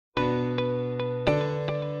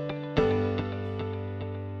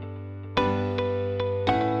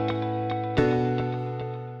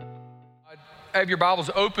have your Bibles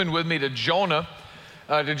open with me to Jonah.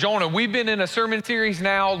 We've been in a sermon series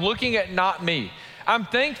now looking at not me. I'm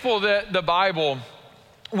thankful that the Bible,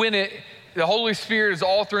 the Holy Spirit is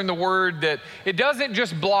authoring the word, that it doesn't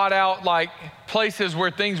just blot out like places where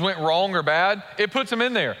things went wrong or bad. It puts them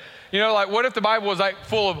in there. You know, like what if the Bible was like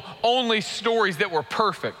full of only stories that were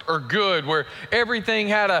perfect or good, where everything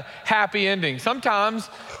had a happy ending? Sometimes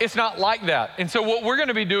it's not like that. And so what we're going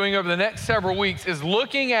to be doing over the next several weeks is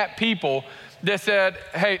looking at people that said,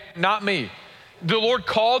 hey, not me. The Lord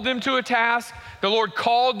called them to a task. The Lord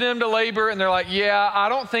called them to labor, and they're like, yeah, I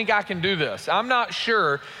don't think I can do this. I'm not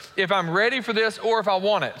sure if I'm ready for this or if I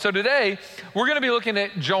want it. So today, we're going to be looking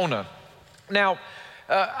at Jonah. Now,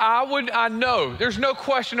 I know, there's no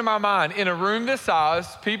question in my mind, in a room this size,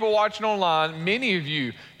 people watching online, many of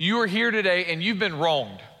you are here today and you've been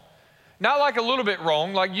wronged. Not like a little bit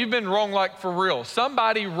wrong, like you've been wronged like for real.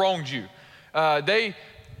 Somebody wronged you. They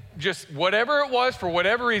just, whatever it was, for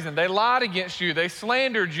whatever reason, they lied against you, they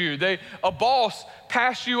slandered you, a boss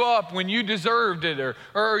passed you up when you deserved it,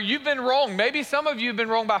 or you've been wronged. Maybe some of you have been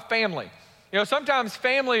wronged by family. You know, sometimes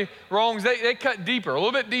family wrongs, they cut deeper, a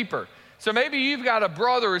little bit deeper. So maybe you've got a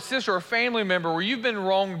brother or sister or family member where you've been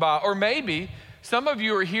wronged by, or maybe some of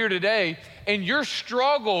you are here today and your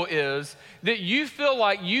struggle is that you feel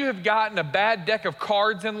like you have gotten a bad deck of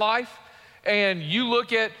cards in life, and you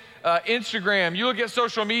look at Instagram, you look at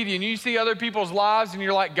social media, and you see other people's lives and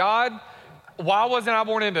you're like, God, why wasn't I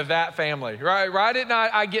born into that family, right? Why didn't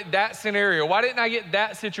I get that scenario? Why didn't I get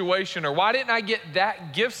that situation? Or why didn't I get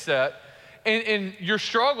that gift set? And your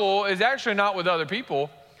struggle is actually not with other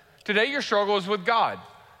people. Today, your struggle is with God.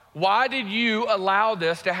 Why did you allow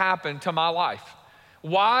this to happen to my life?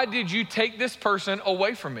 Why did you take this person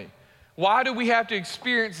away from me? Why do we have to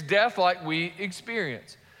experience death like we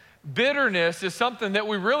experience? Bitterness is something that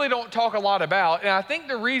we really don't talk a lot about. And I think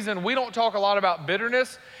the reason we don't talk a lot about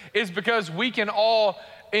bitterness is because we can all,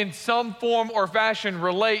 in some form or fashion,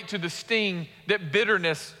 relate to the sting that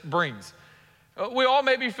bitterness brings. We all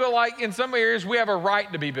maybe feel like in some areas we have a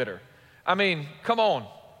right to be bitter. I mean, come on.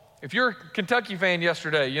 If you're a Kentucky fan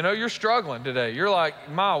yesterday, you know, you're struggling today. You're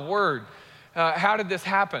like, my word, how did this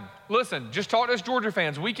happen? Listen, just talk to us Georgia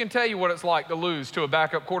fans. We can tell you what it's like to lose to a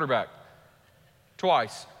backup quarterback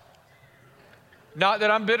twice. Not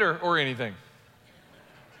that I'm bitter or anything.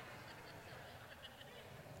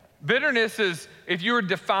 Bitterness is, if you were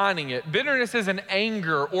defining it, bitterness is an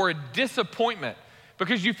anger or a disappointment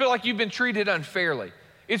because you feel like you've been treated unfairly.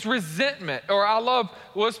 It's resentment, or I love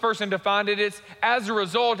what this person defined it. It's as a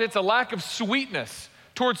result, it's a lack of sweetness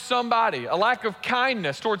towards somebody, a lack of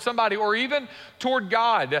kindness towards somebody, or even toward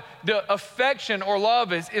God. The affection or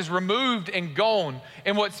love is removed and gone,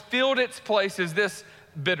 and what's filled its place is this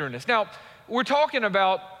bitterness. Now, we're talking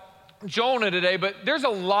about Jonah today, but there's a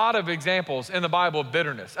lot of examples in the Bible of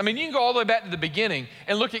bitterness. I mean, you can go all the way back to the beginning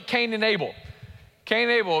and look at Cain and Abel. Cain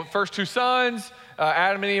and Abel, first two sons.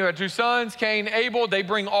 Adam and Eve had two sons, Cain, Abel. They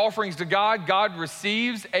bring offerings to God. God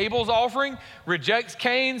receives Abel's offering, rejects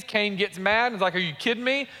Cain's. Cain gets mad and is like, are you kidding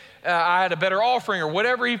me? I had a better offering, or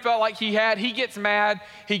whatever he felt like he had. He gets mad.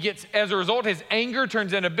 As a result, his anger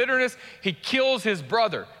turns into bitterness. He kills his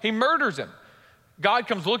brother. He murders him. God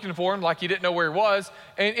comes looking for him like he didn't know where he was.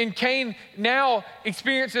 And Cain now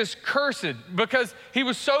experiences cursed because he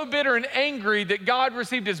was so bitter and angry that God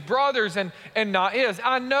received his brothers and not his.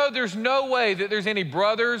 I know there's no way that there's any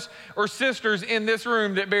brothers or sisters in this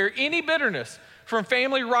room that bear any bitterness from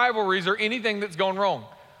family rivalries or anything that's gone wrong.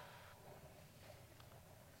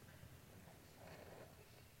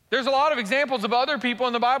 There's a lot of examples of other people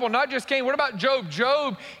in the Bible, not just Cain. What about Job?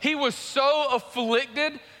 Job, he was so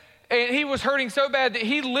afflicted and he was hurting so bad that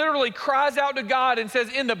he literally cries out to God and says,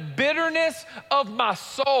 in the bitterness of my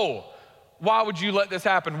soul, why would you let this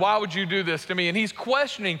happen? Why would you do this to me? And he's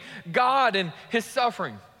questioning God and his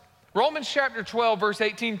suffering. Romans chapter 12, verse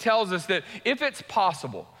 18 tells us that if it's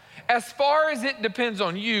possible, as far as it depends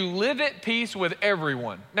on you, live at peace with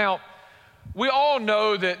everyone. Now, we all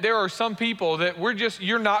know that there are some people that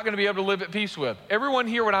you're not going to be able to live at peace with. Everyone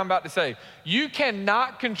hear what I'm about to say. You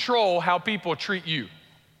cannot control how people treat you.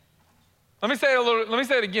 Let me say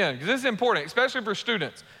it again, because this is important, especially for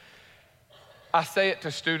students. I say it to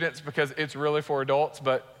students because it's really for adults,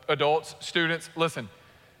 but adults, students, listen.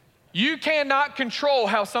 You cannot control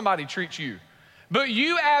how somebody treats you, but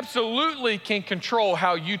you absolutely can control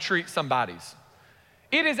how you treat somebody's.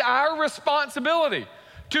 It is our responsibility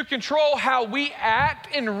to control how we act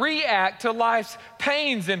and react to life's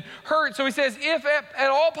pains and hurt. So he says, if at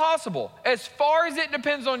all possible, as far as it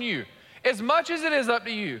depends on you, as much as it is up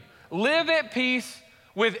to you, live at peace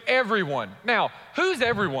with everyone. Now, who's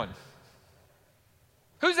everyone?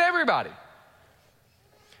 Who's everybody?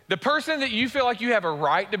 the person that you feel like you have a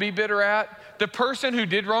right to be bitter at, the person who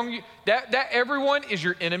did wrong, that everyone is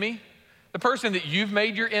your enemy. The person that you've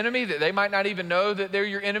made your enemy, that they might not even know that they're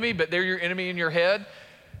your enemy, but they're your enemy in your head.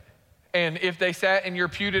 And if they sat in your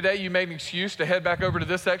pew today, you made an excuse to head back over to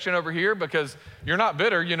this section over here because you're not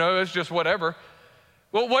bitter, it's just whatever.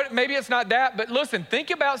 Well, maybe it's not that, but listen,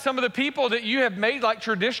 think about some of the people that you have made like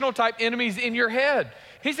traditional type enemies in your head.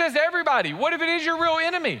 He says everybody. What if it is your real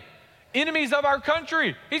enemy? Enemies of our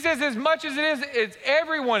country. He says as much as it is, it's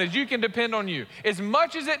everyone as you can depend on you. As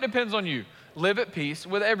much as it depends on you, live at peace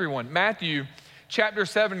with everyone. Matthew chapter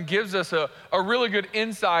 7 gives us a really good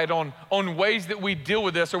insight on ways that we deal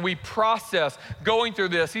with this or we process going through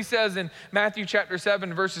this. He says in Matthew chapter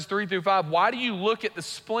 7 verses 3-5, why do you look at the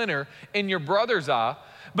splinter in your brother's eye,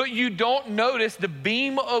 but you don't notice the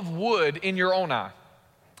beam of wood in your own eye?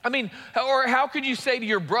 I mean, or how could you say to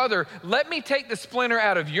your brother, let me take the splinter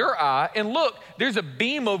out of your eye, and look, there's a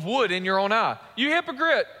beam of wood in your own eye. You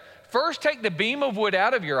hypocrite. First take the beam of wood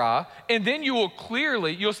out of your eye, and then you'll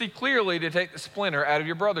see clearly to take the splinter out of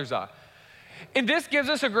your brother's eye. And this gives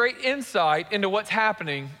us a great insight into what's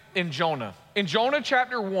happening in Jonah. In Jonah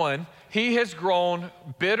chapter 1, he has grown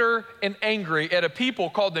bitter and angry at a people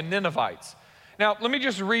called the Ninevites. Now, let me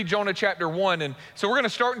just read Jonah chapter 1. And so we're going to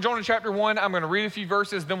start in Jonah chapter 1. I'm going to read a few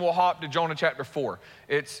verses, then we'll hop to Jonah chapter 4.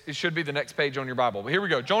 It should be the next page on your Bible. But here we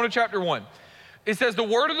go. Jonah chapter 1. It says, the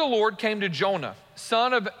word of the Lord came to Jonah,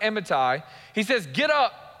 son of Amittai. He says, get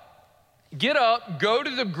up, go to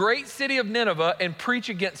the great city of Nineveh and preach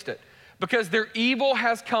against it, because their evil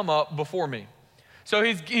has come up before me. So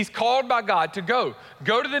he's called by God to go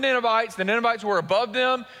to the Ninevites. The Ninevites were above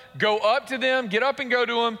them. Go up to them, get up and go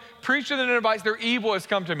to them. Preach to the Ninevites, their evil has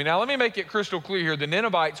come to me. Now let me make it crystal clear here. The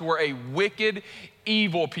Ninevites were a wicked,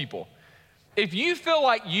 evil people. If you feel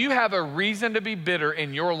like you have a reason to be bitter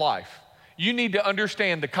in your life, you need to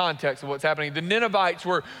understand the context of what's happening. The Ninevites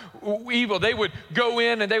were evil. They would go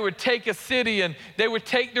in and they would take a city and they would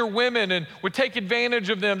take their women and would take advantage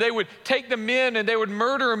of them. They would take the men and they would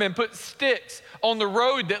murder them and put sticks on the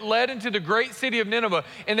road that led into the great city of Nineveh,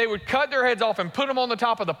 and they would cut their heads off and put them on the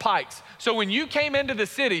top of the pikes. So when you came into the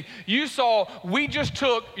city, you saw, we just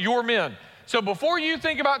took your men. So before you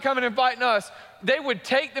think about coming and fighting us, they would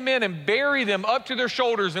take the men and bury them up to their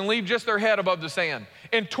shoulders and leave just their head above the sand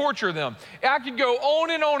and torture them. I could go on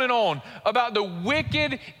and on and on about the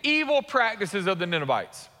wicked, evil practices of the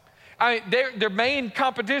Ninevites. Their main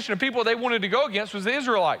competition of people they wanted to go against was the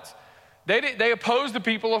Israelites. They opposed the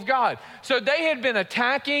people of God. So they had been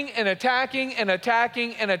attacking and attacking and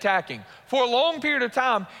attacking and attacking for a long period of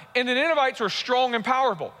time, and the Ninevites were strong and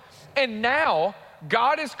powerful. And now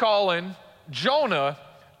God is calling Jonah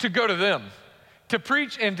to go to them, to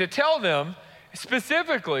preach and to tell them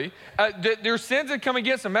specifically that their sins had come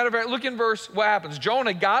against them. Matter of fact, look in verse, what happens.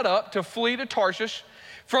 Jonah got up to flee to Tarshish.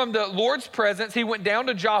 From the Lord's presence, he went down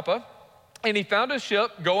to Joppa, and he found a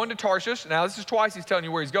ship going to Tarshish. Now, this is twice he's telling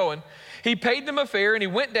you where he's going. He paid them a fare, and he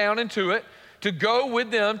went down into it to go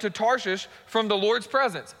with them to Tarshish from the Lord's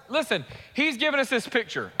presence. Listen, he's giving us this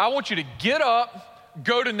picture. I want you to get up,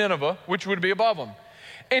 go to Nineveh, which would be above them.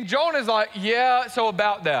 And Jonah's like, yeah, so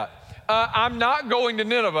about that. I'm not going to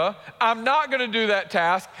Nineveh. I'm not going to do that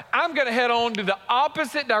task. I'm going to head on to the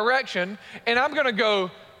opposite direction, and I'm going to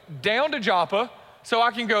go down to Joppa so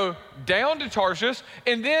I can go down to Tarshish,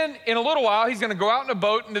 and then in a little while, he's going to go out in a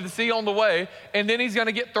boat into the sea on the way, and then he's going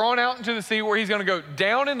to get thrown out into the sea where he's going to go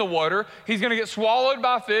down in the water. He's going to get swallowed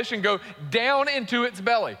by fish and go down into its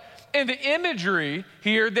belly. And the imagery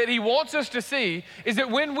here that he wants us to see is that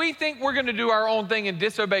when we think we're going to do our own thing and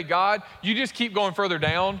disobey God, you just keep going further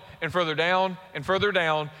down and further down and further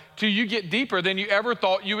down till you get deeper than you ever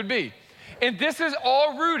thought you would be. And this is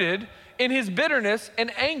all rooted in his bitterness and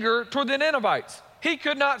anger toward the Ninevites. He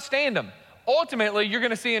could not stand them. Ultimately, you're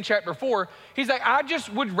going to see in chapter 4, he's like, I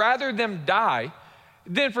just would rather them die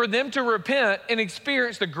than for them to repent and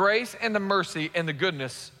experience the grace and the mercy and the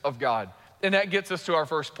goodness of God. And that gets us to our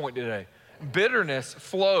first point today. Bitterness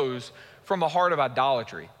flows from a heart of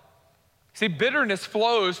idolatry. See, bitterness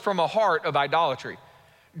flows from a heart of idolatry.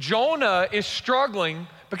 Jonah is struggling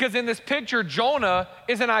because in this picture, Jonah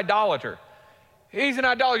is an idolater. He's an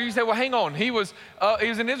idolater. You say, well, hang on. He was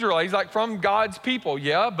an Israelite. He's like from God's people.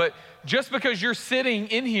 Yeah, but just because you're sitting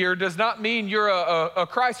in here does not mean you're a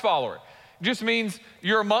Christ follower. It just means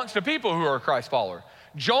you're amongst the people who are a Christ follower.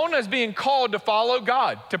 Jonah is being called to follow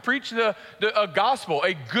God, to preach a gospel,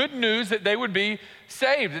 a good news that they would be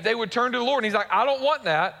saved, that they would turn to the Lord. And he's like, I don't want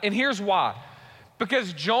that. And here's why.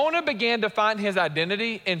 Because Jonah began to find his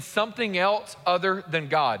identity in something else other than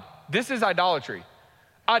God. This is idolatry.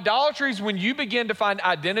 Idolatry is when you begin to find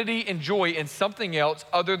identity and joy in something else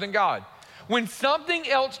other than God. When something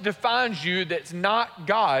else defines you that's not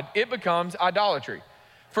God, it becomes idolatry.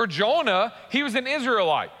 For Jonah, he was an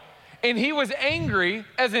Israelite, and he was angry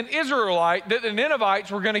as an Israelite that the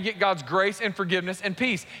Ninevites were going to get God's grace and forgiveness and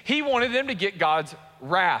peace. He wanted them to get God's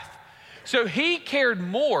wrath. So he cared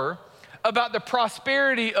more about the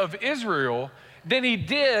prosperity of Israel than he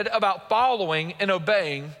did about following and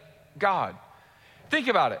obeying God. Think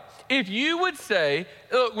about it. If you would say,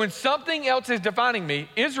 look, when something else is defining me,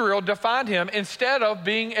 Israel defined him instead of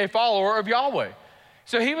being a follower of Yahweh.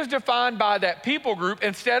 So he was defined by that people group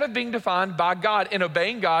instead of being defined by God and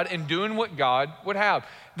obeying God and doing what God would have.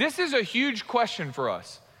 This is a huge question for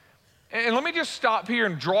us. And let me just stop here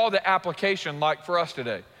and draw the application like for us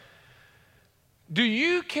today. Do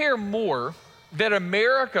you care more that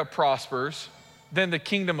America prospers than the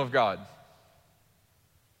kingdom of God?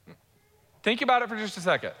 Think about it for just a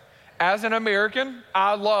second. As an American,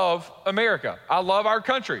 I love America. I love our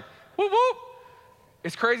country. Whoop, whoop.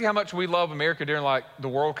 It's crazy how much we love America during like the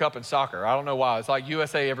World Cup in soccer. I don't know why. It's like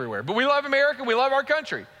USA everywhere. But we love America. We love our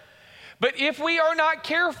country. But if we are not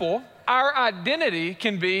careful, our identity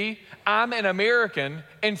can be I'm an American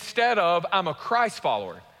instead of I'm a Christ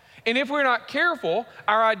follower. And if we're not careful,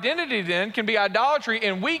 our identity then can be idolatry,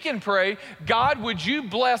 and we can pray, God, would you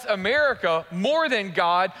bless America more than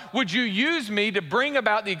God? Would you use me to bring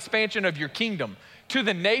about the expansion of your kingdom to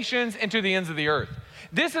the nations and to the ends of the earth?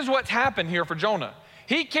 This is what's happened here for Jonah.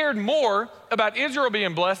 He cared more about Israel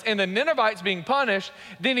being blessed and the Ninevites being punished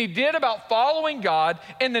than he did about following God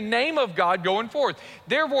in the name of God going forth.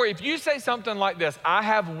 Therefore, if you say something like this, I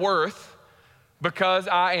have worth because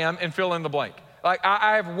I am, and fill in the blank. Like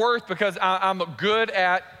I have worth because I'm good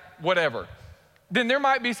at whatever, then there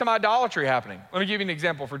might be some idolatry happening. Let me give you an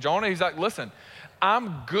example for Jonah. He's like, listen,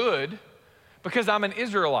 I'm good because I'm an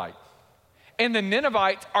Israelite. And the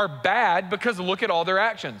Ninevites are bad because look at all their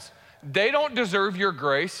actions. They don't deserve your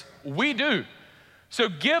grace, we do. So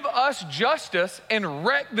give us justice and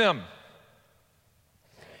wreck them.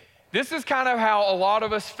 This is kind of how a lot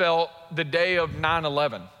of us felt the day of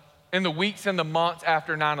 9/11, in the weeks and the months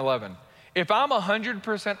after 9/11. If I'm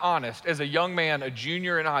 100% honest, as a young man, a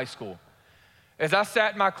junior in high school, as I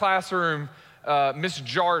sat in my classroom, Miss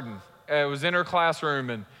Jordan was in her classroom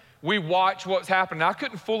and we watched what was happening. I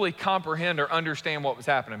couldn't fully comprehend or understand what was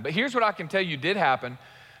happening. But here's what I can tell you did happen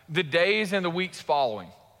the days and the weeks following.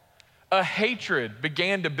 A hatred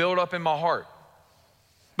began to build up in my heart.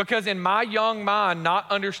 Because in my young mind, not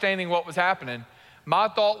understanding what was happening, my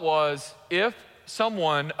thought was, if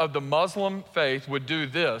someone of the Muslim faith would do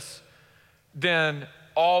this, then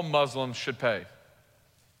all Muslims should pay.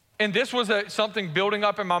 And this was something building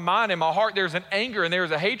up in my mind, in my heart. There's an anger and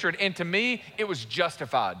there's a hatred. And to me, it was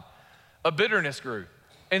justified. A bitterness grew.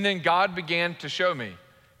 And then God began to show me,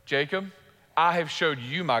 Jacob, I have showed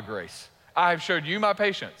you my grace. I have showed you my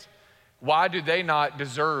patience. Why do they not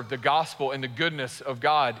deserve the gospel and the goodness of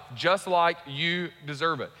God just like you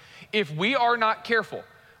deserve it? If we are not careful,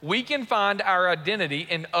 we can find our identity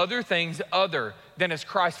in other things other than as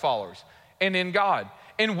Christ followers and in God.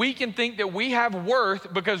 And we can think that we have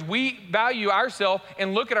worth because we value ourselves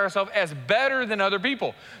and look at ourselves as better than other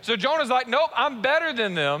people. So Jonah's like, nope, I'm better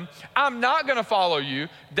than them. I'm not gonna follow you.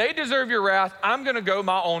 They deserve your wrath. I'm gonna go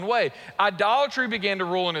my own way. Idolatry began to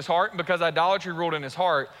rule in his heart, and because idolatry ruled in his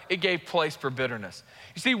heart, it gave place for bitterness.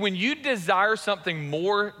 You see, when you desire something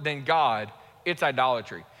more than God, it's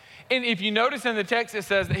idolatry. And if you notice in the text, it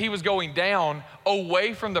says that he was going down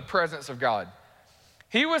away from the presence of God.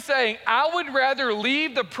 He was saying, I would rather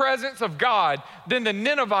leave the presence of God than the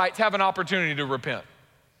Ninevites have an opportunity to repent.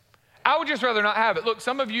 I would just rather not have it. Look,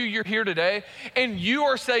 some of you, you're here today and you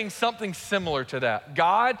are saying something similar to that.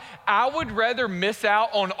 God, I would rather miss out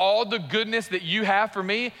on all the goodness that you have for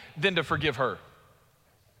me than to forgive her.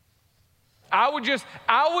 I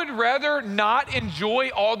would rather not enjoy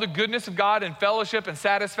all the goodness of God and fellowship and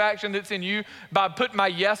satisfaction that's in you by putting my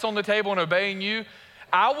yes on the table and obeying you.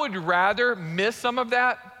 I would rather miss some of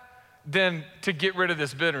that than to get rid of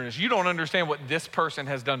this bitterness. You don't understand what this person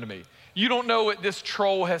has done to me. You don't know what this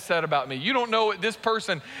troll has said about me. You don't know what this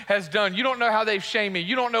person has done. You don't know how they've shamed me.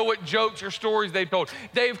 You don't know what jokes or stories they've told.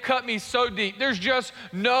 They've cut me so deep. There's just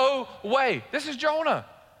no way. This is Jonah.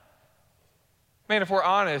 Man, if we're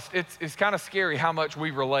honest, it's kind of scary how much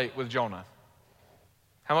we relate with Jonah.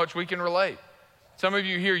 How much we can relate. Some of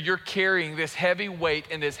you here, you're carrying this heavy weight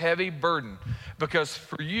and this heavy burden because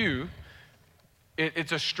for you,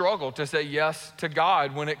 It's a struggle to say yes to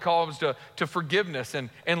God when it comes to forgiveness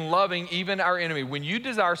and loving even our enemy. When you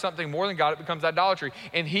desire something more than God, it becomes idolatry.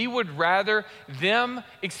 And he would rather them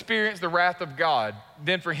experience the wrath of God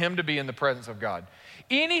than for him to be in the presence of God.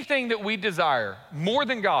 Anything that we desire more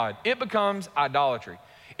than God, it becomes idolatry.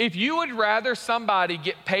 If you would rather somebody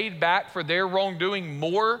get paid back for their wrongdoing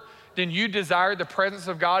more than you desire the presence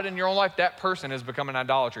of God in your own life, that person has become an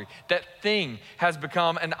idolatry. That thing has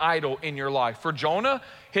become an idol in your life. For Jonah,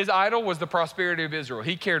 his idol was the prosperity of Israel.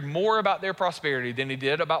 He cared more about their prosperity than he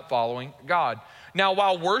did about following God. Now,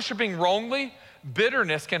 while worshiping wrongly,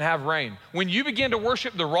 bitterness can have reign. When you begin to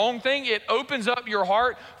worship the wrong thing, it opens up your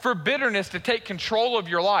heart for bitterness to take control of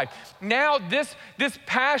your life. Now, this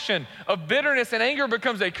passion of bitterness and anger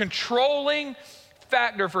becomes a controlling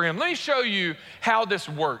factor for him. Let me show you how this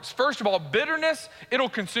works. First of all, bitterness, it'll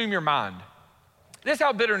consume your mind. This is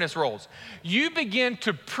how bitterness rolls. You begin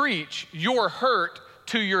to preach your hurt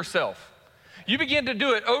to yourself. You begin to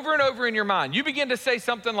do it over and over in your mind. You begin to say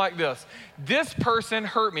something like this: this person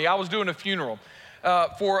hurt me. I was doing a funeral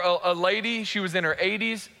for a lady. She was in her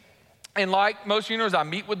 80s. And like most funerals, I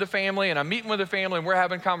meet with the family, and I'm meeting with the family, and we're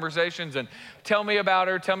having conversations, and tell me about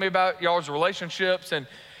her, tell me about y'all's relationships, and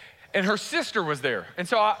her sister was there. And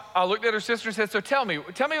so I looked at her sister and said, so tell me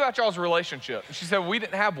about y'all's relationship. And she said, well, we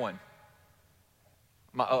didn't have one.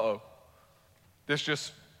 This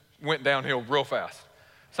just went downhill real fast.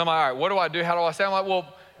 So I'm like, all right, what do I do? How do I say? I'm like,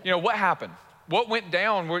 well, what happened? What went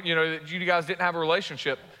down where, that you guys didn't have a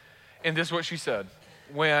relationship? And this is what she said.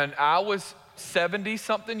 When I was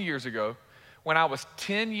 70-something years ago, when I was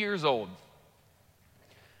 10 years old,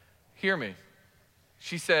 hear me,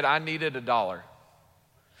 she said, I needed $1.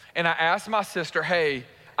 And I asked my sister, hey,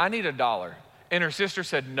 I need $1. And her sister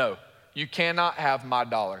said, no, you cannot have my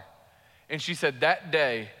 $1. And she said, that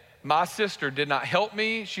day, my sister did not help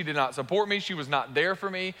me. She did not support me. She was not there for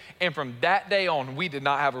me. And from that day on, we did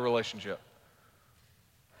not have a relationship.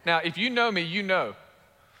 Now, if you know me, you know,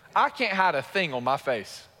 I can't hide a thing on my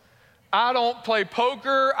face. I don't play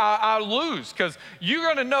poker. I lose, because you're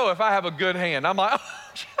going to know if I have a good hand. I'm like,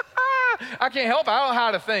 I can't help it. I don't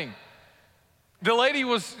hide a thing. The lady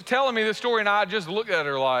was telling me this story, and I just looked at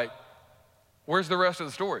her like, where's the rest of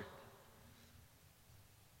the story?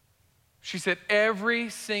 She said, every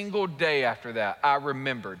single day after that, I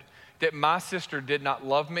remembered that my sister did not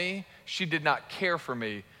love me. She did not care for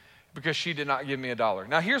me because she did not give me $1.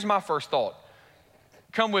 Now, here's my first thought.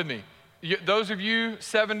 Come with me. Those of you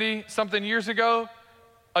 70-something years ago,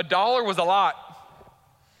 $1 was a lot.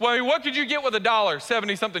 Well, what could you get with $1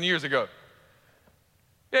 70-something years ago?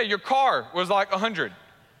 Yeah, your car was like 100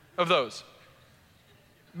 of those.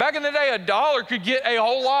 Back in the day, $1 could get a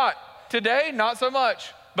whole lot. Today, not so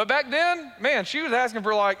much. But back then, man, she was asking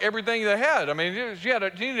for like everything they had. I mean, she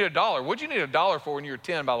needed $1. What'd you need $1 for when you were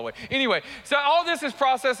 10, by the way? Anyway, so all this is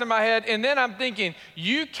processed in my head, and then I'm thinking,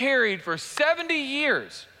 you carried for 70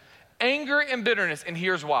 years anger and bitterness, and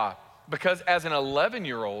here's why. Because as an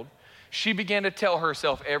 11-year-old, she began to tell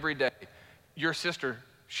herself every day, your sister,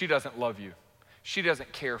 she doesn't love you. She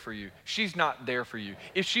doesn't care for you. She's not there for you.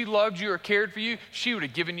 If she loved you or cared for you, she would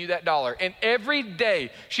have given you that $1. And every day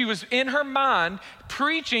she was in her mind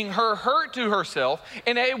preaching her hurt to herself.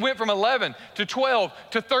 And it went from 11 to 12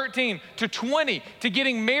 to 13 to 20 to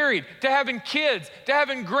getting married, to having kids, to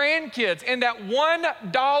having grandkids. And that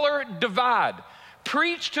 $1 divide,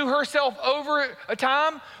 preached to herself over a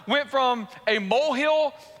time, went from a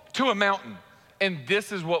molehill to a mountain. And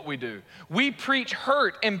this is what we do. We preach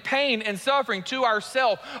hurt and pain and suffering to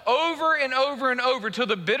ourselves over and over and over till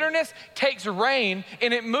the bitterness takes reign,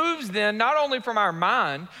 and it moves then not only from our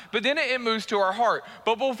mind, but then it moves to our heart.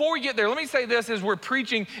 But before we get there, let me say this as we're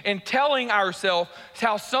preaching and telling ourselves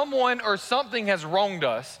how someone or something has wronged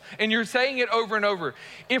us, and you're saying it over and over.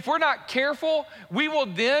 If we're not careful, we will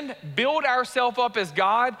then build ourselves up as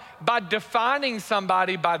God by defining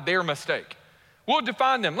somebody by their mistake. We'll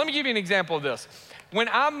define them. Let me give you an example of this. When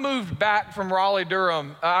I moved back from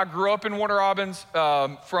Raleigh-Durham, I grew up in Warner Robins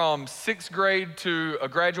from 6th grade to a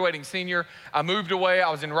graduating senior. I moved away. I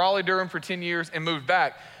was in Raleigh-Durham for 10 years and moved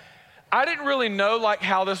back. I didn't really know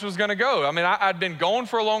how this was gonna go. I mean, I'd been gone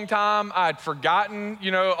for a long time. I'd forgotten,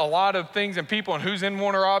 a lot of things and people and who's in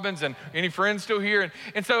Warner Robins and any friends still here.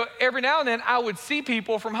 And so every now and then I would see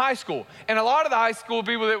people from high school. And a lot of the high school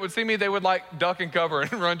people that would see me, they would duck and cover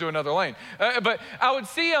and run to another lane. But I would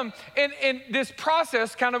see them, and this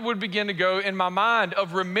process kind of would begin to go in my mind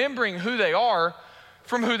of remembering who they are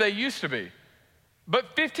from who they used to be.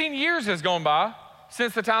 But 15 years has gone by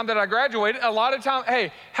since the time that I graduated. A lot of time,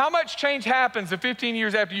 hey, how much change happens in 15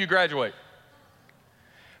 years after you graduate?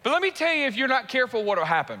 But let me tell you, if you're not careful, what will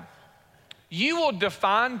happen. You will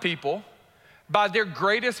define people by their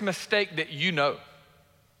greatest mistake that you know.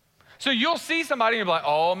 So you'll see somebody and you're like,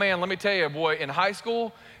 oh man, let me tell you, boy, in high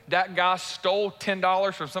school, that guy stole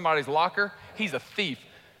 $10 from somebody's locker. He's a thief.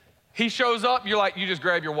 He shows up, you're like, you just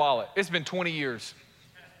grab your wallet. It's been 20 years.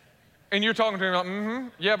 And you're talking to him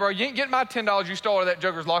like, yeah, bro, you ain't getting my $10 you stole out of that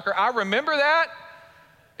joker's locker. I remember that,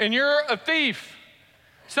 and you're a thief.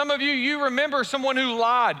 Some of you remember someone who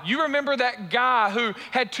lied. You remember that guy who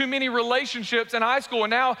had too many relationships in high school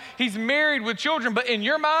and now he's married with children, but in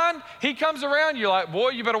your mind, he comes around, you're like,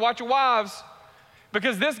 boy, you better watch your wives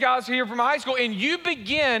because this guy's here from high school. And you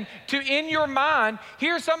begin to, in your mind,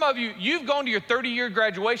 here's some of you, you've gone to your 30-year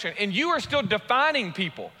graduation and you are still defining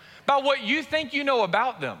people by what you think you know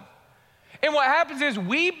about them. And what happens is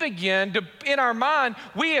we begin to, in our mind,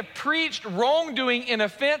 we have preached wrongdoing and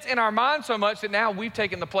offense in our mind so much that now we've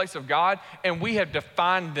taken the place of God and we have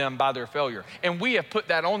defined them by their failure. And we have put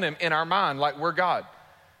that on them in our mind like we're God.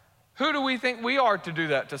 Who do we think we are to do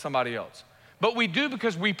that to somebody else? But we do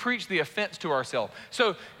because we preach the offense to ourselves.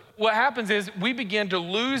 So what happens is we begin to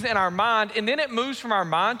lose in our mind, and then it moves from our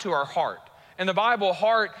mind to our heart. In the Bible,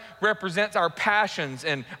 heart represents our passions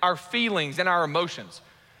and our feelings and our emotions.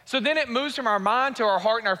 So then it moves from our mind to our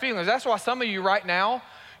heart and our feelings. That's why some of you right now,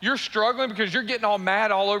 you're struggling because you're getting all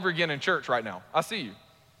mad all over again in church right now. I see you.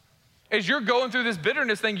 As you're going through this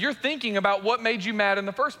bitterness thing, you're thinking about what made you mad in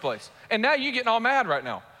the first place. And now you're getting all mad right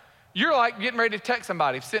now. You're like getting ready to text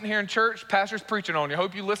somebody, sitting here in church, pastor's preaching on you.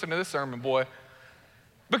 Hope you listen to this sermon, boy.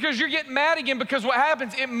 Because you're getting mad again because what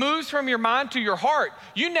happens, it moves from your mind to your heart.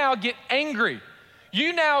 You now get angry.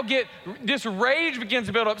 You now get, this rage begins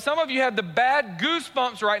to build up. Some of you have the bad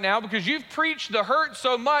goosebumps right now because you've preached the hurt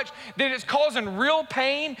so much that it's causing real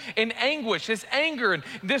pain and anguish, this anger and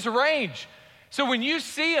this rage. So when you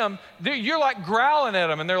see them, you're like growling at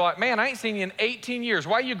them and they're like, man, I ain't seen you in 18 years.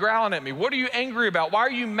 Why are you growling at me? What are you angry about? Why are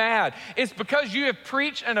you mad? It's because you have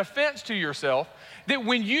preached an offense to yourself that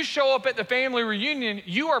when you show up at the family reunion,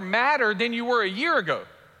 you are madder than you were a year ago.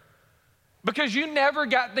 Because you never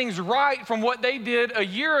got things right from what they did a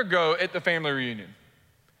year ago at the family reunion.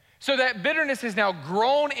 So that bitterness has now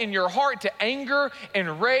grown in your heart to anger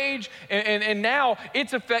and rage, and now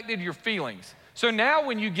it's affected your feelings. So now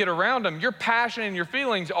when you get around them, your passion and your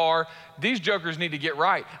feelings are, these jokers need to get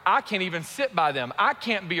right. I can't even sit by them. I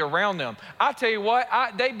can't be around them. I tell you what,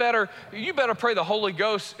 you better pray the Holy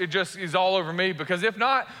Ghost, it just is all over me, because if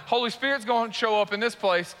not, Holy Spirit's going to show up in this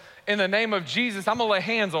place. In the name of Jesus, I'm gonna lay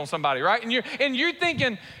hands on somebody, right? And you're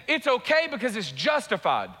thinking it's okay because it's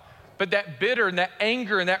justified. But that bitter and that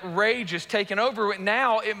anger and that rage is taken over.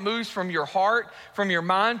 Now it moves from your heart, from your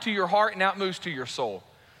mind to your heart, and now it moves to your soul.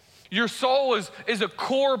 Your soul is a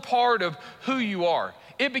core part of who you are.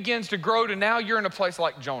 It begins to grow to now you're in a place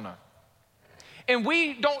like Jonah. And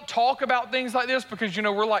we don't talk about things like this because,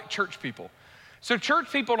 we're like church people. So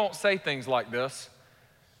church people don't say things like this.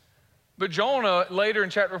 But Jonah, later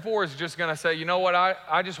in chapter 4, is just gonna say, you know what,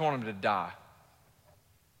 I just want him to die.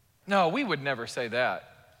 No, we would never say that.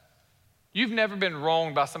 You've never been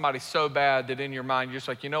wronged by somebody so bad that in your mind, you're just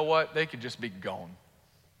like, you know what, they could just be gone.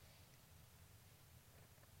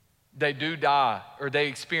 They do die, or they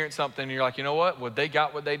experience something, and you're like, you know what, well, they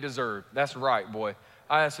got what they deserve. That's right, boy.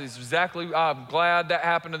 I'm glad that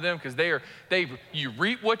happened to them, because you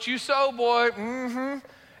reap what you sow, boy.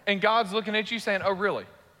 And God's looking at you saying, oh, really?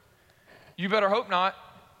 You better hope not.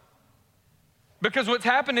 Because what's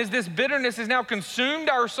happened is this bitterness has now consumed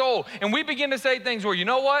our soul. And we begin to say things where, you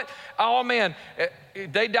know what? Oh man,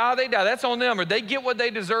 they die. That's on them, or they get what they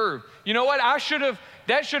deserve. You know what?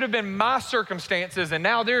 That should have been my circumstances. And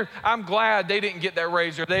now I'm glad they didn't get that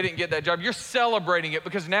raise or they didn't get that job. You're celebrating it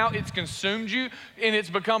because now it's consumed you and it's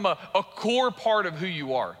become a core part of who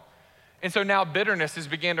you are. And so now bitterness has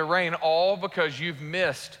begun to reign, all because you've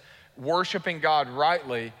missed worshiping God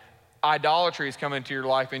rightly. Idolatry has come into your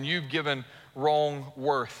life and you've given wrong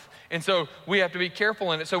worth. And so we have to be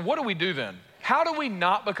careful in it. So what do we do then? How do we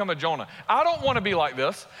not become a Jonah? I don't want to be like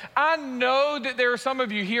this. I know that there are some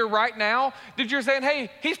of you here right now that you're saying, hey,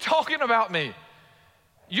 he's talking about me.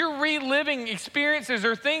 You're reliving experiences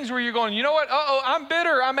or things where you're going, you know what? I'm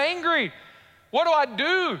bitter, I'm angry. What do I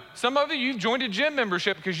do? Some of you've joined a gym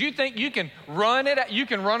membership because you think you can run it, you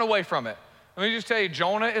can run away from it. Let me just tell you,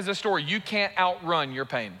 Jonah is a story. You can't outrun your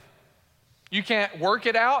pain. You can't work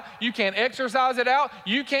it out. You can't exercise it out.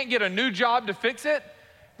 You can't get a new job to fix it.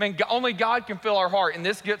 Man, only God can fill our heart. And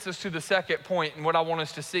this gets us to the second point. And what I want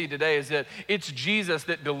us to see today is that it's Jesus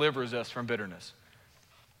that delivers us from bitterness.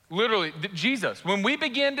 Literally, Jesus. When we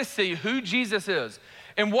begin to see who Jesus is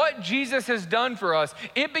And what Jesus has done for us,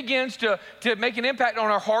 it begins to make an impact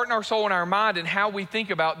on our heart and our soul and our mind and how we think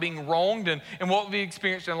about being wronged and what we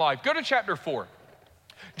experienced in life. Go to chapter 4.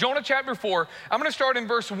 Jonah chapter 4, I'm going to start in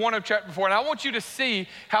verse 1 of chapter 4, and I want you to see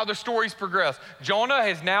how the stories progress. Jonah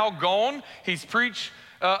has now gone. He's preached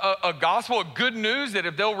a gospel of good news that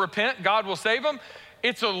if they'll repent, God will save them.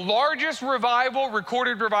 It's the largest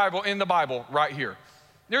recorded revival in the Bible right here.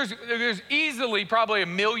 There's easily probably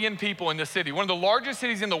 1 million people in this city, one of the largest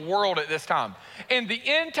cities in the world at this time. And the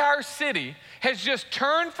entire city has just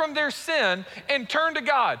turned from their sin and turned to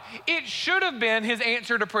God. It should have been his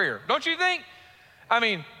answer to prayer, don't you think? I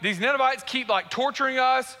mean, these Ninevites keep like torturing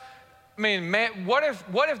us. I mean, man, what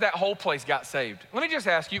if that whole place got saved? Let me just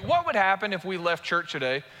ask you, what would happen if we left church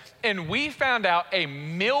today and we found out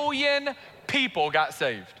 1 million people got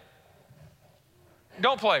saved?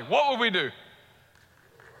 Don't play. What would we do?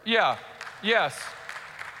 Yeah, yes.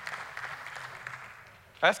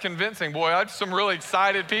 That's convincing, boy. That's some really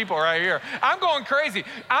excited people right here. I'm going crazy.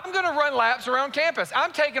 I'm going to run laps around campus.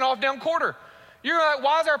 I'm taking off down Quarter. You're like,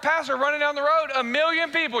 why is our pastor running down the road? 1 million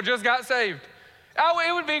people just got saved. Oh,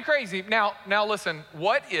 it would be crazy. Now listen,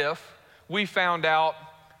 what if we found out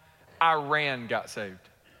Iran got saved?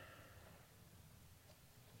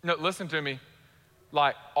 No, listen to me.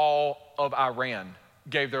 Like all of Iran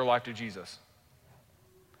gave their life to Jesus.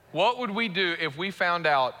 What would we do if we found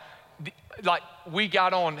out, like we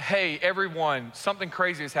got on, hey, everyone, something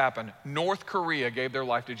crazy has happened. North Korea gave their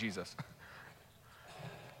life to Jesus.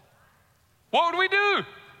 What would we do?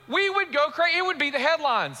 We would go crazy. It would be the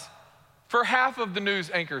headlines for half of the news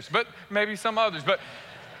anchors, but maybe some others. But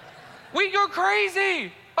we go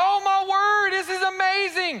crazy. Oh my word, this is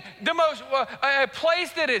amazing. The most, a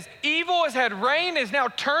place that is evil has had rain, is now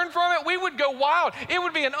turned from it. We would go wild. It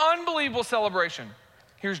would be an unbelievable celebration.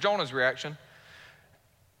 Here's Jonah's reaction.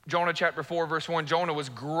 Jonah chapter 4, verse 1, Jonah was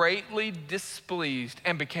greatly displeased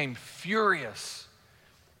and became furious.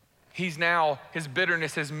 His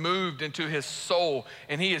bitterness has moved into his soul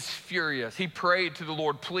and he is furious. He prayed to the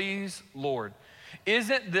Lord, please, Lord,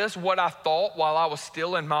 isn't this what I thought while I was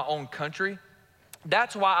still in my own country?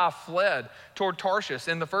 That's why I fled toward Tarshish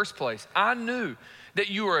in the first place. I knew that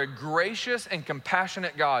you are a gracious and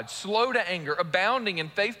compassionate God, slow to anger, abounding in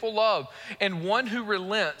faithful love, and one who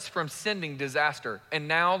relents from sending disaster. And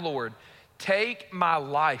now, Lord, take my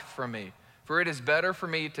life from me, for it is better for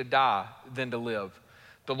me to die than to live.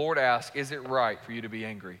 The Lord asked, is it right for you to be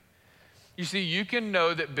angry? You see, you can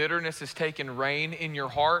know that bitterness has taken reign in your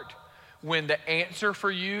heart when the answer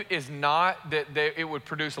for you is not that it would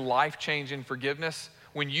produce life-changing forgiveness,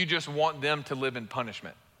 when you just want them to live in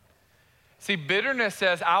punishment. See, bitterness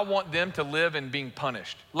says, I want them to live in being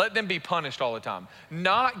punished. Let them be punished all the time.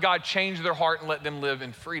 Not God change their heart and let them live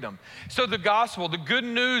in freedom. So the gospel, the good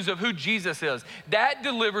news of who Jesus is, that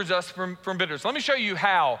delivers us from bitterness. Let me show you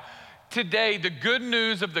how today the good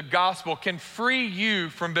news of the gospel can free you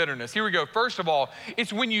from bitterness. Here we go. First of all,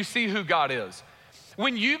 it's when you see who God is.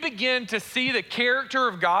 When you begin to see the character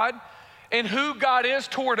of God and who God is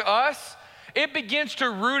toward us, it begins to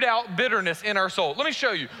root out bitterness in our soul. Let me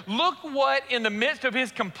show you. Look what, in the midst of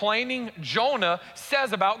his complaining, Jonah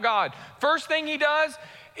says about God. First thing he does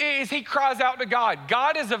is he cries out to God.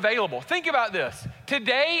 God is available. Think about this.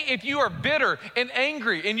 Today, if you are bitter and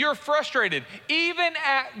angry and you're frustrated, even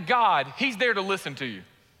at God, he's there to listen to you.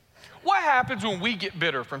 What happens when we get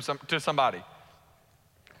bitter to somebody?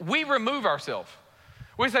 We remove ourselves.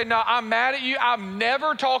 We say, no, I'm mad at you. I'm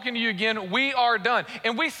never talking to you again. We are done.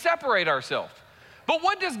 And we separate ourselves. But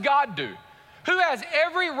what does God do? Who has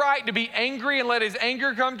every right to be angry and let his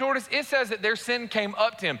anger come toward us? It says that their sin came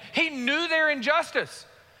up to him. He knew their injustice.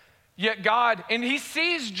 Yet God, and he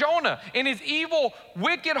sees Jonah in his evil,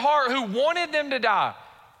 wicked heart who wanted them to die.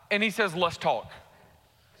 And he says, let's talk.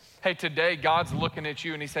 Hey, today God's looking at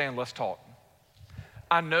you and he's saying, let's talk.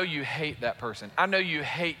 I know you hate that person. I know you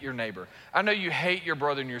hate your neighbor. I know you hate your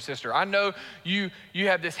brother and your sister. I know you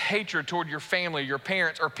have this hatred toward your family, your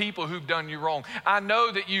parents, or people who've done you wrong. I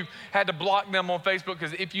know that you've had to block them on Facebook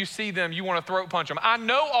because if you see them, you want to throat punch them. I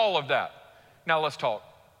know all of that. Now let's talk.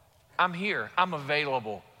 I'm here. I'm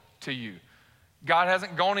available to you. God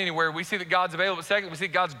hasn't gone anywhere. We see that God's available. But second, we see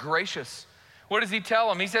God's gracious. What does he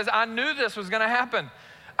tell him? He says, I knew this was going to happen.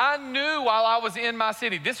 I knew while I was in my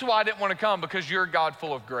city. This is why I didn't want to come, because you're a God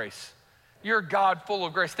full of grace. You're a God full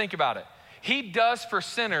of grace. Think about it. He does for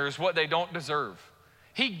sinners what they don't deserve.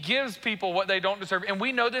 He gives people what they don't deserve. And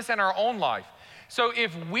we know this in our own life. So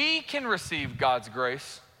if we can receive God's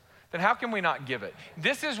grace, then how can we not give it?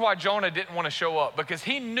 This is why Jonah didn't want to show up, because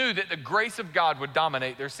he knew that the grace of God would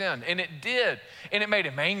dominate their sin. And it did. And it made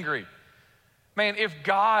him angry. Man, if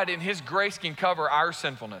God in his grace can cover our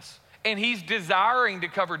sinfulness, and he's desiring to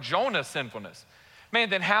cover Jonah's sinfulness, man,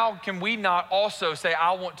 then how can we not also say,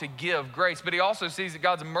 I want to give grace? But he also sees that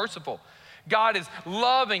God's merciful. God is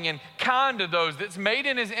loving and kind to those that's made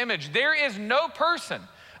in his image. There is no person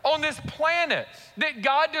on this planet that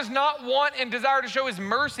God does not want and desire to show his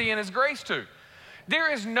mercy and his grace to.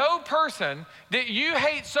 There is no person that you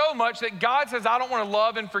hate so much that God says, I don't want to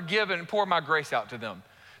love and forgive and pour my grace out to them.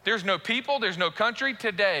 There's no people, there's no country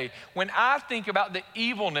today. When I think about the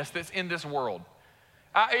evilness that's in this world,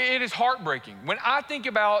 it is heartbreaking. When I think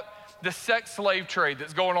about the sex slave trade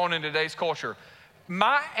that's going on in today's culture,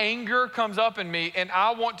 my anger comes up in me and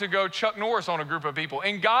I want to go Chuck Norris on a group of people.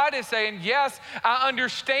 And God is saying, yes, I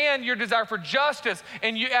understand your desire for justice,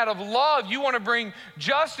 and you, out of love, you want to bring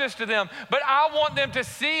justice to them. But I want them to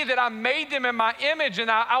see that I made them in my image, and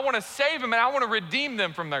I want to save them, and I want to redeem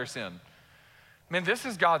them from their sin. Man, this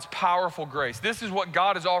is God's powerful grace. This is what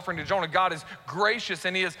God is offering to Jonah. God is gracious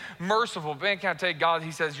and he is merciful. Man, can I tell you, God,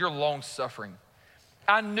 he says, you're long-suffering.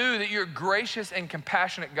 I knew that you're gracious and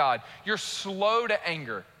compassionate God. You're slow to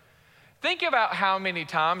anger. Think about how many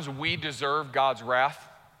times we deserve God's wrath.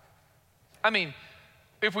 I mean,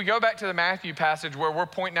 if we go back to the Matthew passage where we're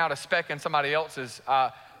pointing out a speck in somebody else's,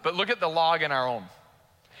 but look at the log in our own.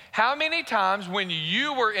 How many times when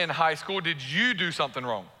you were in high school did you do something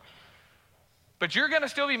wrong? But you're gonna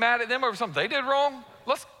still be mad at them over something they did wrong?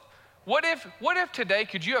 What if today,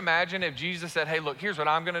 could you imagine if Jesus said, hey, look, here's what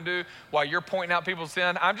I'm gonna do while you're pointing out people's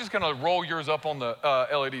sin, I'm just gonna roll yours up on the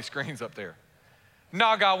LED screens up there.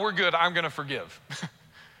 No, God, we're good, I'm gonna forgive.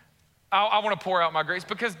 I wanna pour out my grace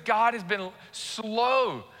because God has been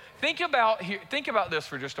slow. Think about this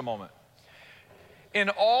for just a moment. In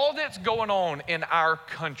all that's going on in our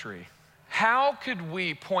country, how could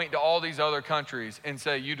we point to all these other countries and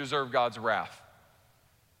say, you deserve God's wrath?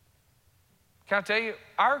 Can I tell you,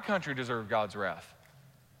 our country deserves God's wrath.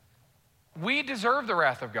 We deserve the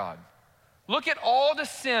wrath of God. Look at all the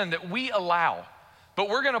sin that we allow, but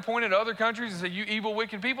we're gonna point at other countries and say, you evil,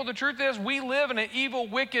 wicked people. The truth is, we live in an evil,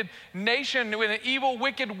 wicked nation, in an evil,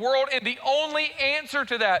 wicked world, and the only answer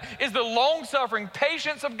to that is the long-suffering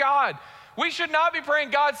patience of God. We should not be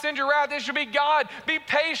praying, God, send your wrath. It should be, God, be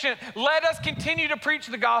patient. Let us continue to preach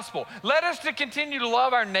the gospel. Let us to continue to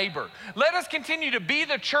love our neighbor. Let us continue to be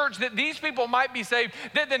the church that these people might be saved,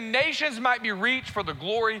 that the nations might be reached for the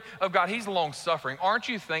glory of God. He's long-suffering. Aren't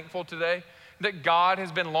you thankful today that God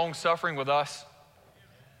has been long-suffering with us?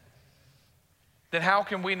 Then how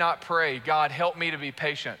can we not pray, God, help me to be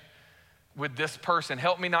patient with this person.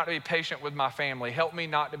 Help me not to be patient with my family. Help me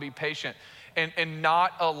not to be patient and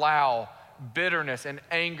not allow bitterness and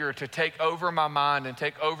anger to take over my mind and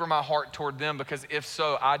take over my heart toward them, because if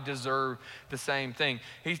so, I deserve the same thing.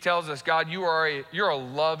 He tells us, God, you're a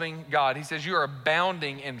loving God. He says you are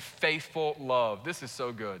abounding in faithful love. This is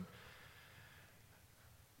so good.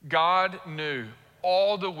 God knew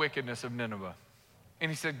all the wickedness of Nineveh. And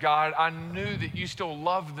he said, God, I knew that you still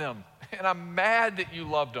loved them, and I'm mad that you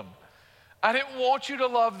loved them. I didn't want you to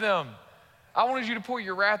love them. I wanted you to pour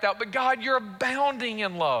your wrath out, but God, you're abounding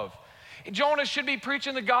in love. Jonah should be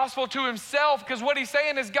preaching the gospel to himself, because what he's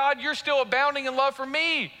saying is, God, you're still abounding in love for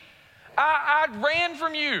me. I ran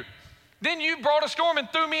from you. Then you brought a storm and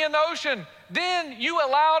threw me in the ocean. Then you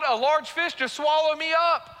allowed a large fish to swallow me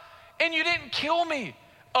up, and you didn't kill me.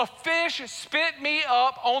 A fish spit me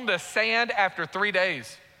up on the sand after 3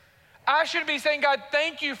 days. I should be saying, God,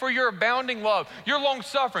 thank you for your abounding love, your long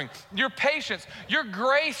suffering, your patience, your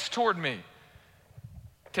grace toward me.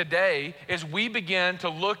 Today, as we begin to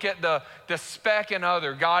look at the speck in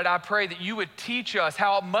other, God, I pray that you would teach us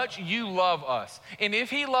how much you love us. And if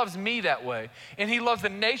he loves me that way, and he loves the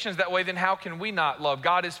nations that way, then how can we not love?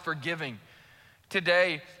 God is forgiving.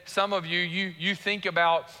 Today, some of you think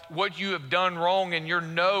about what you have done wrong, and your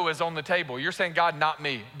no is on the table. You're saying, God, not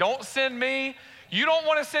me. Don't send me. You don't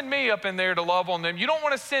want to send me up in there to love on them. You don't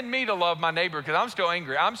want to send me to love my neighbor because I'm still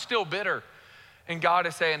angry. I'm still bitter. And God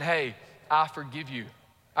is saying, hey, I forgive you.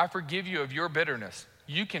 I forgive you of your bitterness.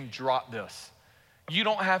 You can drop this. You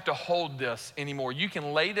don't have to hold this anymore. You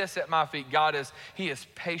can lay this at my feet. He is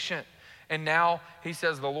patient. And now he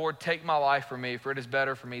says, the Lord, take my life from me, for it is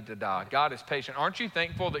better for me to die. God is patient. Aren't you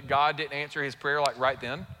thankful that God didn't answer his prayer like right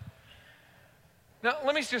then? Now,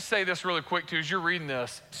 let me just say this really quick too, as you're reading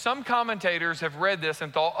this. Some commentators have read this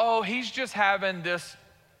and thought, oh, he's just having this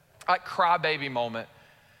like crybaby moment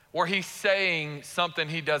where he's saying something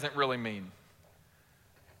he doesn't really mean.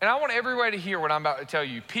 And I want everybody to hear what I'm about to tell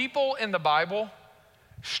you. People in the Bible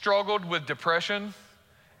struggled with depression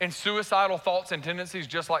and suicidal thoughts and tendencies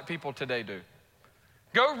just like people today do.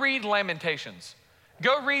 Go read Lamentations.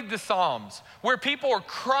 Go read the Psalms where people are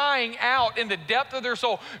crying out in the depth of their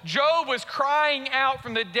soul. Job was crying out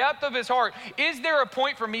from the depth of his heart. Is there a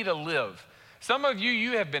point for me to live? Some of you,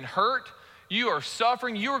 you have been hurt. You are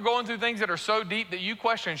suffering. You are going through things that are so deep that you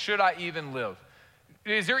question, should I even live?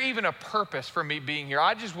 Is there even a purpose for me being here?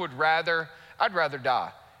 I'd rather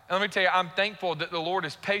die. And let me tell you, I'm thankful that the Lord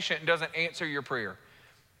is patient and doesn't answer your prayer.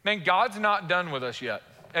 Man, God's not done with us yet.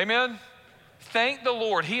 Amen? Thank the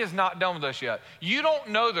Lord, he is not done with us yet. You don't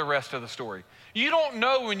know the rest of the story. You don't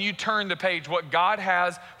know when you turn the page what God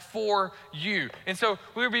has for you. And so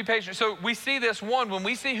we'll be patient. So we see this, one, when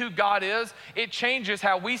we see who God is, it changes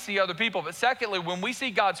how we see other people. But secondly, when we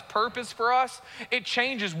see God's purpose for us, it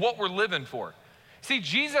changes what we're living for. See,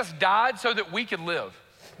 Jesus died so that we could live.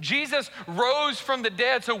 Jesus rose from the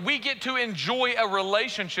dead so we get to enjoy a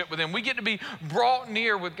relationship with him. We get to be brought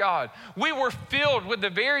near with God. We were filled with the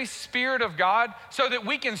very Spirit of God so that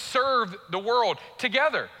we can serve the world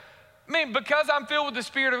together. I mean, because I'm filled with the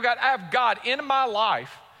Spirit of God, I have God in my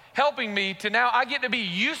life helping me to now I get to be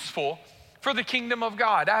useful for the kingdom of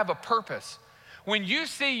God. I have a purpose. When you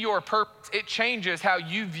see your purpose, it changes how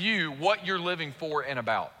you view what you're living for and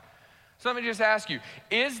about. So let me just ask you,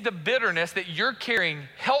 is the bitterness that you're carrying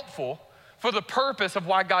helpful for the purpose of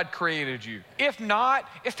why God created you? If not,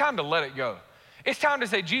 it's time to let it go. It's time to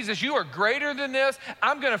say, Jesus, you are greater than this.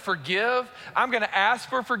 I'm gonna forgive. I'm gonna ask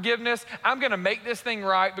for forgiveness. I'm gonna make this thing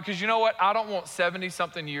right because you know what? I don't want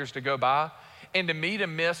 70-something years to go by and to me to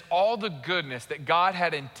miss all the goodness that God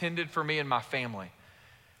had intended for me and my family.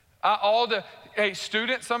 Hey,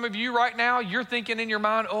 students, some of you right now, you're thinking in your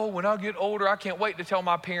mind, oh, when I get older, I can't wait to tell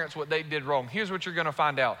my parents what they did wrong. Here's what you're gonna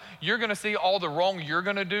find out. You're gonna see all the wrong you're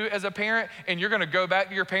gonna do as a parent, and you're gonna go back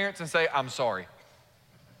to your parents and say, I'm sorry.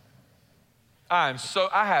 I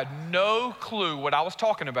had no clue what I was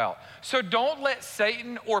talking about. So don't let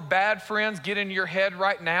Satan or bad friends get in your head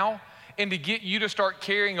right now and to get you to start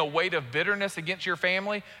carrying a weight of bitterness against your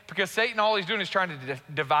family, because Satan, all he's doing is trying to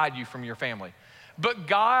divide you from your family. But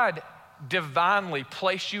God divinely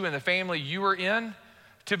placed you in the family you were in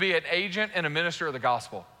to be an agent and a minister of the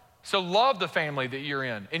gospel. So love the family that you're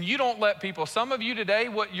in. And you don't let people, some of you today,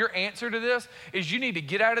 what your answer to this is you need to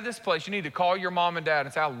get out of this place. You need to call your mom and dad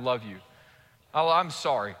and say, I love you. I'm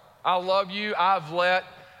sorry. I love you. I've let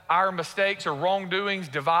our mistakes or wrongdoings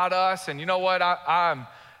divide us. And you know what?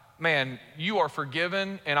 Man, you are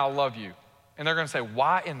forgiven and I love you. And they're gonna say,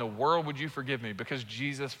 why in the world would you forgive me? Because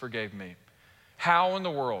Jesus forgave me. How in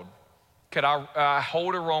the world could I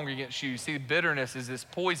hold a wrong against you? See, bitterness is this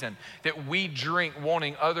poison that we drink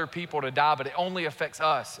wanting other people to die, but it only affects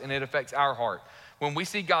us and it affects our heart. When we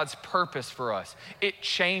see God's purpose for us, it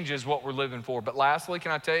changes what we're living for. But lastly,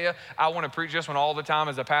 can I tell you, I want to preach this one all the time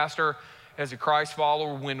as a pastor, as a Christ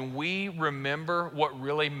follower. When we remember what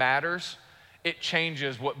really matters, it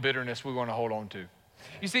changes what bitterness we want to hold on to.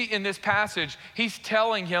 You see, in this passage, he's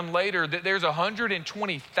telling him later that there's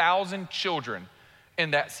 120,000 children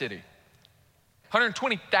in that city.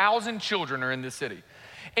 120,000 children are in this city.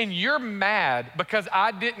 And you're mad because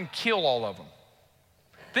I didn't kill all of them.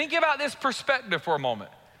 Think about this perspective for a moment.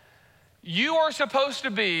 You are supposed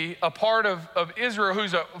to be a part of Israel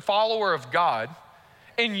who's a follower of God,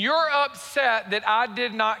 and you're upset that I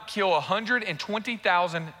did not kill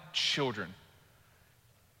 120,000 children.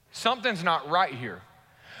 Something's not right here.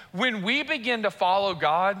 When we begin to follow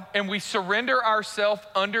God and we surrender ourselves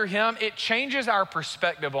under him, it changes our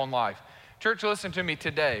perspective on life. Church, listen to me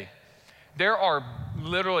today. There are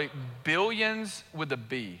literally billions with a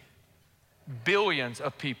B, billions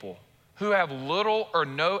of people who have little or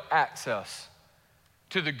no access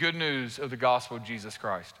to the good news of the gospel of Jesus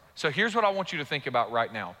Christ. So here's what I want you to think about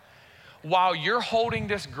right now. While you're holding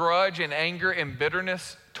this grudge and anger and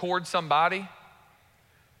bitterness towards somebody,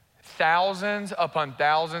 thousands upon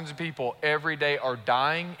thousands of people every day are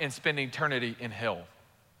dying and spending eternity in hell.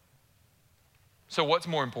 So what's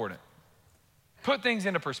more important? Put things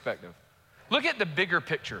into perspective. Look at the bigger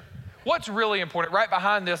picture. What's really important? Right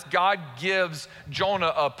behind this, God gives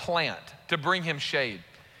Jonah a plant to bring him shade.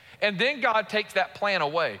 And then God takes that plant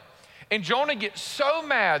away. And Jonah gets so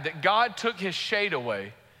mad that God took his shade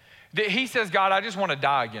away that he says, God, I just want to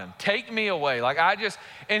die again. Take me away.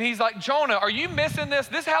 And he's like, Jonah, are you missing this?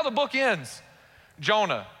 This is how the book ends.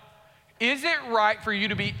 Jonah, is it right for you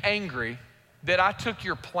to be angry that I took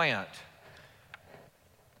your plant,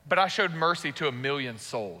 but I showed mercy to 1 million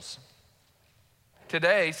souls?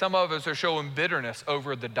 Today, some of us are showing bitterness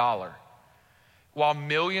over the dollar. while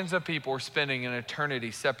millions of people are spending an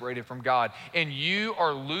eternity separated from God. And you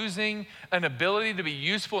are losing an ability to be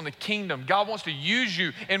useful in the kingdom. God wants to use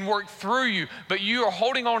you and work through you, but you are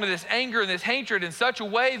holding on to this anger and this hatred in such a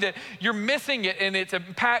way that you're missing it, and it's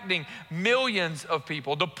impacting millions of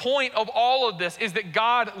people. The point of all of this is that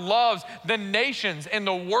God loves the nations and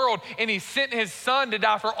the world, and he sent his son to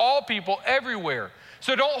die for all people everywhere.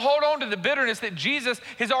 So don't hold on to the bitterness that Jesus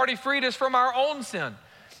has already freed us from our own sin.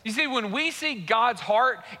 You see, when we see God's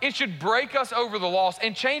heart, it should break us over the loss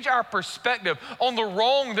and change our perspective on the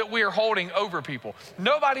wrong that we are holding over people.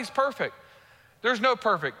 Nobody's perfect. There's no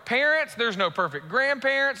perfect parents. There's no perfect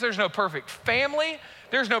grandparents. There's no perfect family.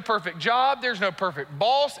 There's no perfect job. There's no perfect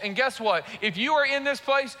boss. And guess what? If you are in this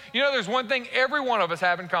place, you know there's one thing every one of us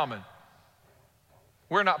have in common.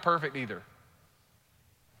 We're not perfect either.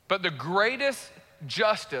 But the greatest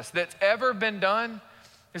justice that's ever been done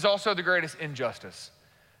is also the greatest injustice.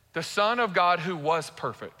 The Son of God, who was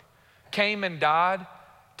perfect, came and died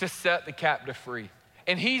to set the captive free.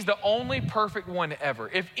 And he's the only perfect one ever.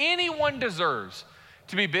 If anyone deserves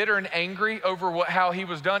to be bitter and angry over how he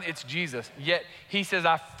was done, it's Jesus. Yet he says,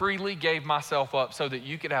 I freely gave myself up so that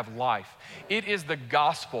you could have life. It is the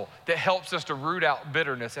gospel that helps us to root out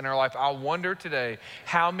bitterness in our life. I wonder today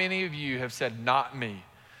how many of you have said, not me.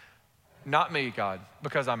 Not me, God,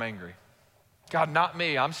 because I'm angry. God, not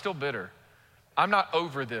me, I'm still bitter. I'm not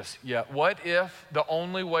over this yet. What if the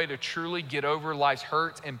only way to truly get over life's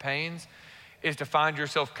hurts and pains is to find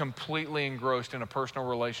yourself completely engrossed in a personal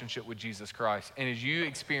relationship with Jesus Christ? And as you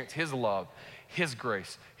experience his love, his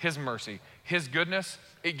grace, his mercy, his goodness,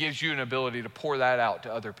 it gives you an ability to pour that out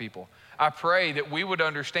to other people. I pray that we would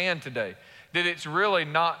understand today that it's really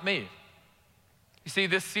not me. You see,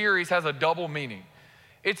 this series has a double meaning.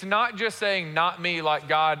 It's not just saying not me, like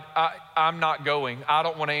God, I'm not going. I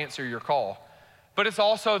don't want to answer your call. But it's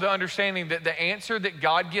also the understanding that the answer that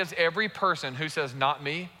God gives every person who says, not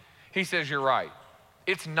me, he says, you're right.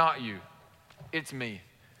 It's not you, it's me.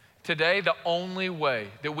 Today, the only way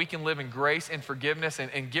that we can live in grace and forgiveness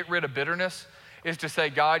and get rid of bitterness is to say,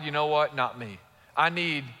 God, you know what? Not me. I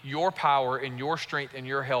need your power and your strength and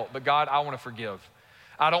your help. But God, I want to forgive.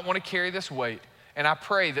 I don't want to carry this weight. And I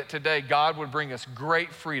pray that today God would bring us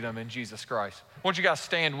great freedom in Jesus Christ. I want you guys to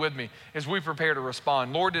stand with me as we prepare to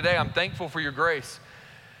respond. Lord, today I'm thankful for your grace.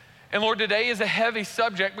 And Lord, today is a heavy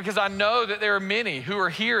subject because I know that there are many who are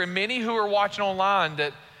here and many who are watching online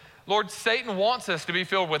that, Lord, Satan wants us to be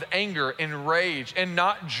filled with anger and rage and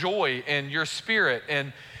not joy in your spirit.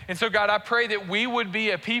 And so God, I pray that we would be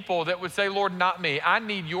a people that would say, Lord, not me. I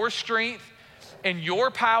need your strength and your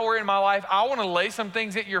power in my life. I want to lay some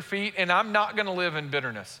things at your feet, and I'm not going to live in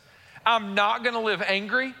bitterness. I'm not going to live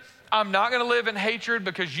angry. I'm not going to live in hatred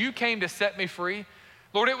because you came to set me free.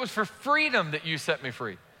 Lord, it was for freedom that you set me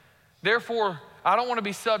free. Therefore, I don't want to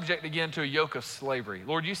be subject again to a yoke of slavery.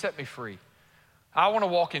 Lord, you set me free. I want to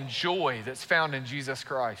walk in joy that's found in Jesus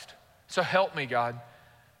Christ. So help me, God.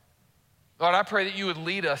 Lord, I pray that you would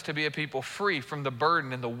lead us to be a people free from the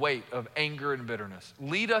burden and the weight of anger and bitterness.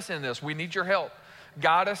 Lead us in this. We need your help.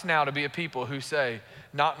 Guide us now to be a people who say,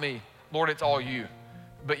 not me. Lord, it's all you.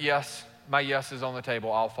 But yes, my yes is on the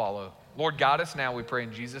table. I'll follow. Lord, guide us now, we pray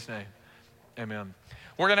in Jesus' name. Amen.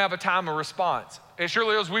 We're going to have a time of response. As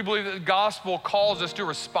surely as we believe that the gospel calls us to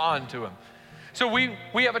respond to him. So we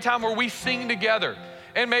have a time where we sing together.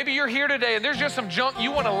 And maybe you're here today and there's just some junk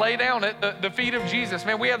you want to lay down at the feet of Jesus.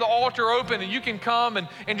 Man, we have the altar open and you can come and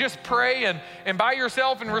just pray and by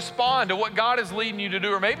yourself and respond to what God is leading you to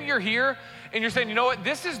do. Or maybe you're here and you're saying, you know what,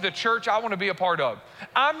 this is the church I want to be a part of.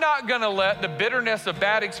 I'm not going to let the bitterness of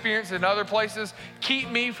bad experiences in other places keep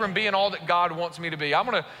me from being all that God wants me to be.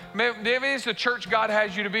 Maybe it's the church God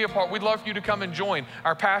has you to be a part. We'd love for you to come and join.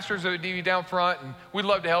 Our pastors are at DV down front and we'd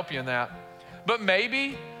love to help you in that. But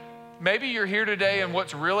maybe you're here today and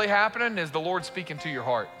what's really happening is the Lord speaking to your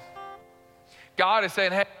heart. God is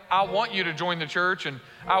saying, hey, I want you to join the church and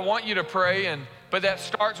I want you to pray, but that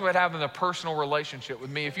starts with having a personal relationship with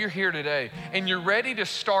me. If you're here today and you're ready to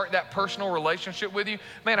start that personal relationship with you,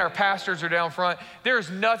 man, our pastors are down front.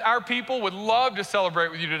 Our people would love to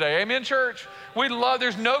celebrate with you today. Amen, church?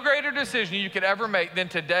 There's no greater decision you could ever make than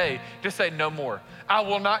today to say no more. I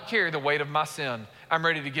will not carry the weight of my sin. I'm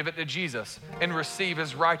ready to give it to Jesus and receive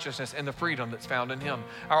his righteousness and the freedom that's found in him.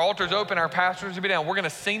 Our altar's open, our pastors will be down. We're gonna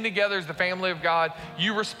sing together as the family of God.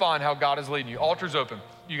 You respond how God is leading you. Altar's open,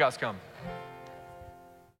 you guys come.